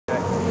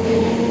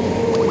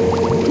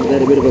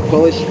a bit of a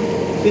polish.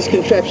 This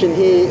contraption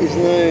here is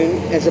known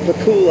as a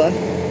pakula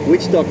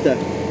witch doctor.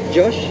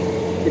 Josh,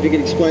 if you could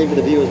explain for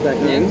the viewers back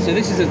home. Yeah, so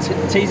this is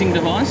a teasing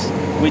device.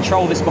 We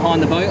troll this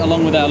behind the boat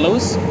along with our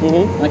lures.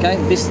 Okay,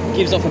 this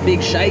gives off a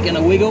big shake and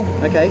a wiggle.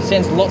 Okay.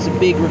 Sends lots of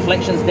big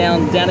reflections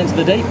down into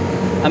the deep.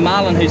 A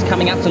marlin who's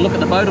coming up to look at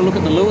the boat or look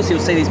at the lures, he'll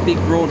see these big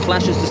broad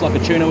flashes just like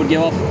a tuna would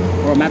give off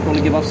or a mackerel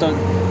would give off. So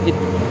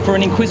for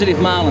an inquisitive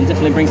marlin,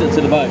 definitely brings it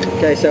to the boat.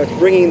 Okay, so it's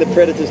bringing the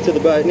predators to the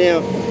boat. Now,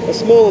 a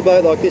smaller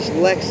boat like this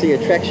lacks the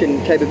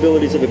attraction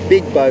capabilities of a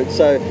big boat,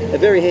 so a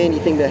very handy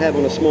thing to have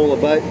on a smaller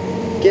boat.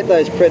 Get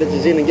those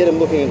predators in and get them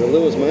looking at the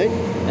lures, mate.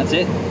 That's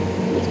it.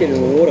 Let's get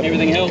in the water.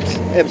 Everything helps.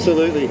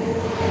 Absolutely.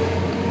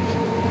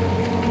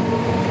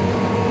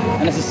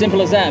 And it's as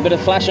simple as that, a bit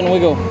of flash and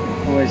wiggle.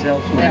 Always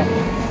helps, mate. Yeah.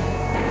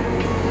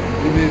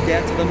 We moved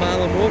out to the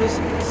marlin waters,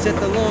 set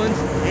the lines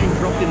and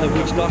dropped in the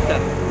witch doctor.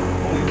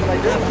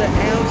 After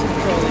hours of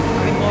trolling,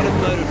 we might have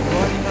noted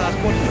right past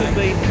what could have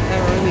been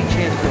our only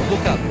chance for a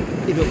hookup,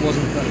 if it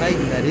wasn't for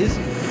Hayden, that is,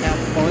 our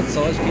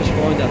pint-sized fish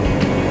finder.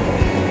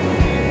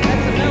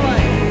 That's a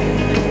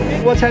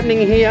melee. What's happening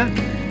here,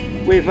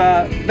 we've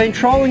been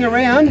trolling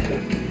around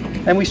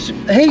and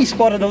he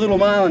spotted a little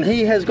marlin.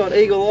 He has got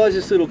eagle eyes,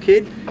 this little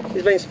kid.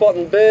 He's been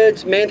spotting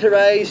birds, manta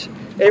rays,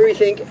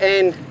 everything,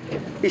 and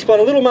he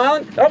spotted a little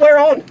marlin. Oh, we're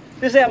on.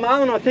 This is our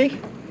marlin, I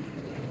think.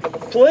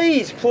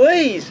 Please,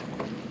 please.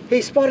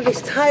 He spotted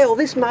his tail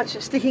this much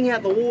sticking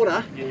out the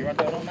water,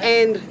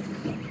 and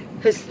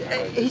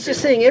he's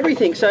just seeing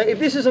everything. So if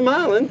this is a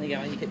marlin,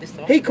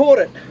 he caught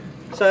it.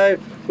 So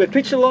we've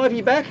pitched the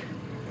livey back.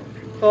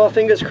 Oh,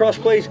 fingers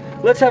crossed, please.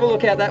 Let's have a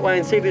look out that way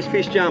and see if this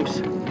fish jumps.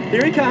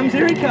 Here he comes,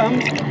 here he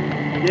comes.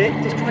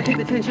 Yeah, just try to keep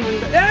the tension on.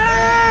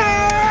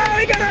 Ah,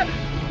 we got it!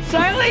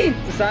 Sailing!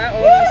 It's a sail,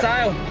 oh, a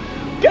sail.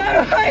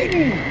 Go,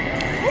 Hayden!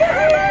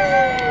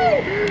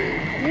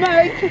 Woo!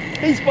 Mate,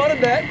 he spotted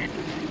that.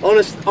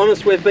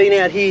 Honest, we've been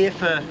out here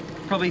for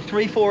probably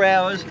 3-4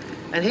 hours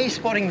and he's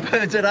spotting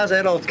birds that us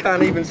adults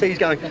can't even see. He's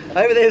going,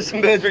 over there's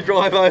some birds we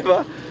drive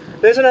over.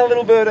 There's another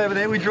little bird over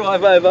there we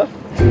drive over.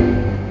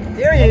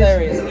 There he is. There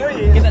he is. There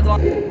he is. Get that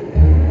line.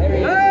 There he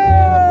is.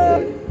 Ah!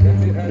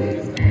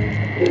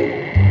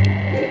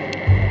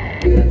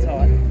 That's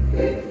hot.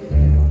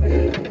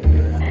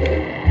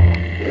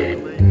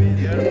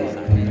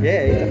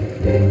 Yeah.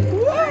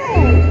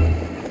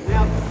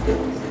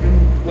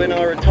 When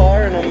I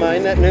retire and I'm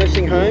in that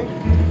nursing home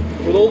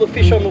with all the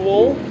fish on the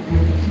wall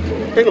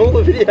and all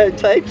the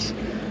videotapes,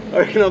 I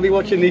reckon I'll be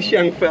watching this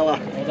young fella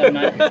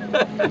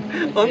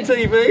on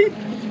TV,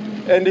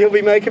 and he'll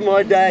be making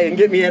my day and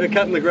get me out of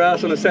cutting the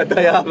grass on a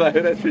Saturday arvo,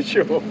 that's for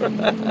sure.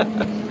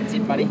 That's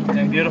it, buddy.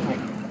 Doing beautiful.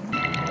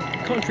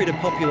 Contrary to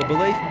popular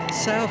belief,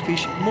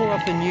 sailfish more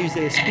often use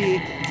their spear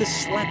to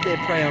slap their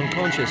prey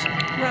unconscious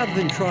rather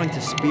than trying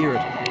to spear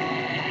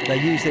it. They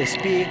use their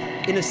spear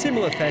in a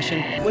similar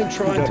fashion when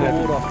trying to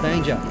ward off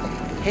danger,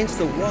 hence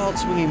the wild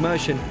swinging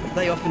motion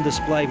they often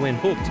display when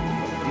hooked.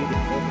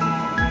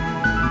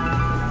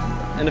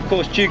 And of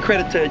course, due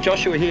credit to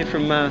Joshua here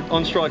from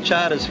On Strike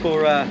Charters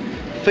for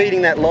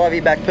feeding that livey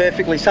back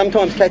perfectly.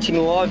 Sometimes catching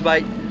the live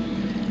bait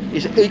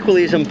is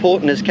equally as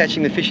important as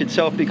catching the fish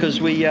itself,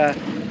 because we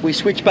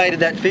switch baited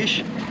that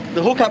fish.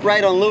 The hookup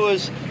rate on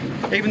lures,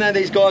 even though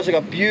these guys have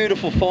got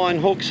beautiful fine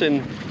hooks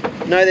and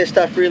know their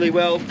stuff really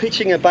well,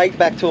 pitching a bait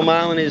back to a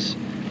marlin is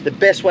the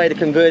best way to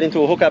convert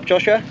into a hookup,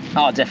 Joshua?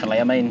 Oh, definitely.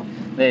 I mean,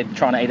 they're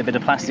trying to eat a bit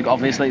of plastic.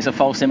 Obviously, it's a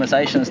false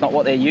imitation. It's not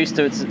what they're used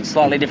to. It's a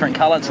slightly different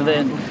colour to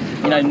their,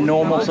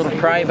 normal sort of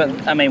prey.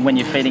 But I mean, when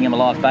you're feeding them a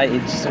live bait, it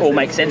just all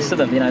makes sense to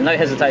them. No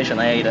hesitation,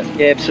 they eat it.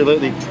 Yeah,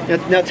 absolutely.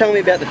 Now tell me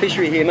about the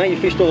fishery here, mate. You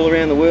fished all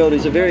around the world.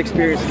 He's a very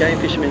experienced game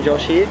fisherman,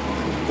 Josh here.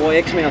 Why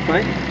Exmouth,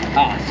 mate?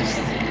 Oh, it's just,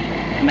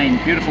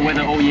 beautiful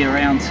weather all year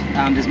round.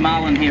 There's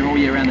marlin here all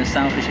year round. There's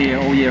sailfish here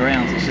all year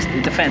round. It's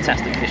a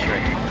fantastic fishery.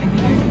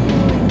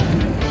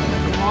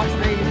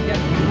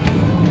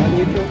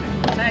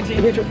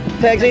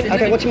 Tags in.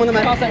 Okay, watch him on the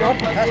map. Pass that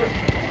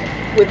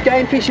rod. With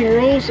game fishing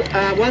rules,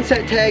 once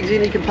that tag's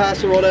in, he can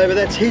pass the rod over.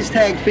 That's his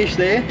tag fish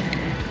there.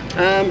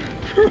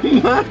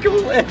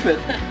 Remarkable effort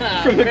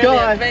from a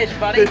guy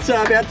that's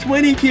about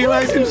 20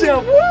 kilos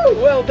himself.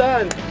 Woo! Well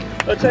done.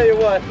 I'll tell you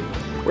what,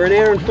 we're an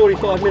hour and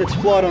 45 minutes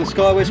flight on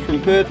SkyWest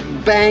from Perth.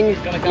 Bang,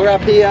 we're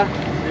up here.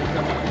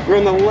 We're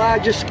on the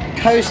largest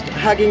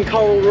coast-hugging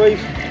coral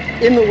reef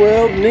in the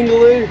world,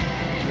 Ningaloo,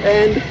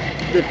 and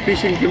the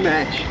fishing to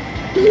match.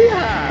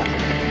 Yeah!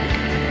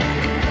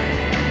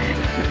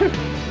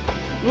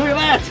 Look at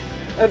that!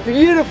 A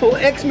beautiful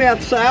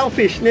Exmouth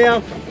sailfish.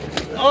 Now,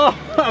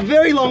 a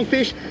very long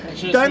fish.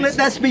 Don't let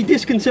that be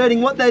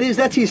disconcerting. What that is,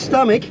 that's his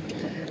stomach.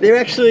 They're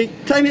actually,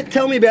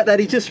 tell me about that.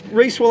 He just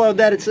re-swallowed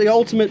that. It's the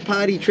ultimate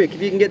party trick.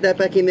 If you can get that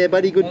back in there,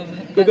 buddy. Good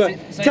guy.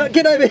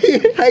 Get over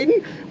here,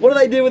 Hayden. What do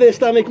they do with their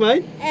stomach,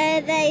 mate?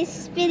 They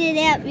spit it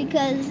out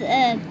because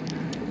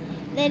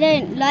they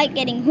don't like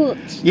getting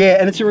hooked. Yeah,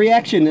 and it's a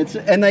reaction.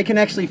 And they can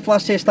actually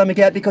flush their stomach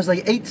out because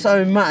they eat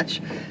so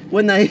much.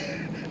 When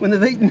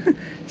they've eaten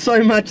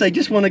so much, they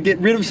just want to get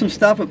rid of some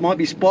stuff. It might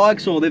be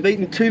spikes or they've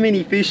eaten too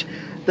many fish.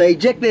 they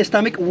eject their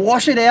stomach,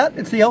 wash it out,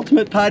 it's the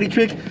ultimate party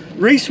trick,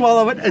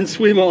 re-swallow it and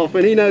swim off,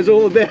 and he knows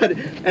all about it.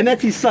 And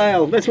that's his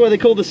sail. That's why they're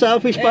called the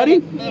SailFish,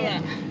 buddy?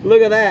 Yeah.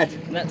 Look at that.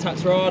 And that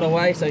tucks right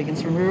away so you can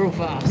swim real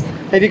fast.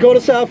 Have you caught a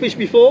SailFish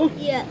before?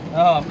 Yeah.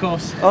 Oh, of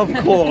course. Of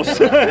course.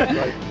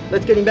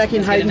 Let's get him back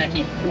in, Hayden. Get him back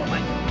in. Come on,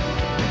 mate.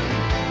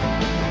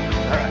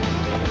 Alright.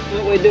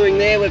 What we're doing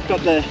there, we've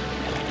got the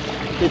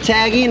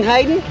tag in,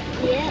 Hayden.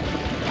 Yeah.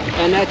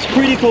 And that's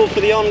critical for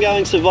the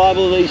ongoing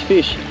survival of these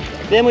fish.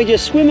 Then we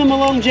just swim them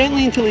along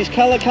gently until his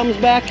colour comes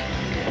back.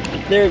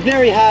 They're a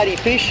very hardy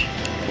fish.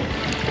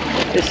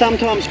 They're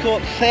sometimes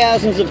caught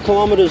thousands of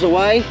kilometres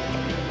away.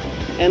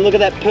 And look at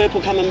that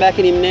purple coming back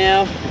at him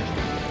now.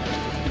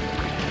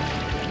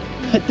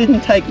 It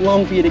didn't take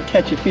long for you to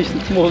catch a fish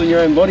that's more than your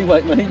own body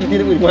weight, mate. You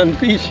did it with one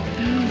fish.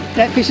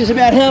 That fish is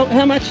about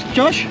how much,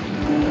 Josh?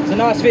 It's a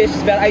nice fish.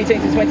 It's about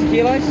 18 to 20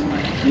 kilos.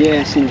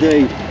 Yes,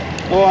 indeed.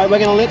 All right, we're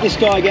going to let this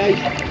guy go.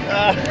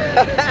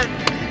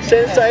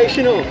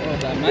 Sensational. Well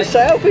done, The mate.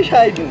 SailFish,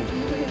 Hayden.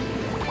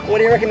 What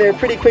do you reckon? They're a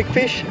pretty quick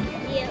fish?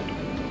 Yep.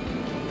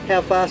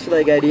 How fast do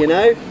they go, do you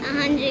know?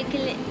 100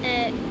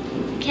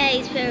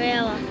 k's per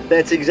hour.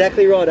 That's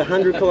exactly right,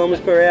 100 kilometres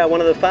per hour.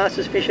 One of the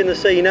fastest fish in the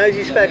sea. He knows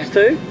his facts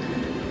too.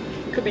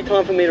 Could be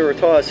time for me to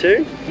retire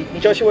soon.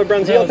 Joshua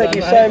Brunzell, thank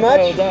you so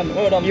much.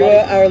 Well done, You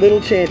buddy. are a little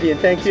champion,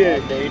 thank you.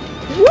 That's right, dude.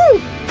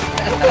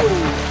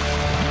 Woo!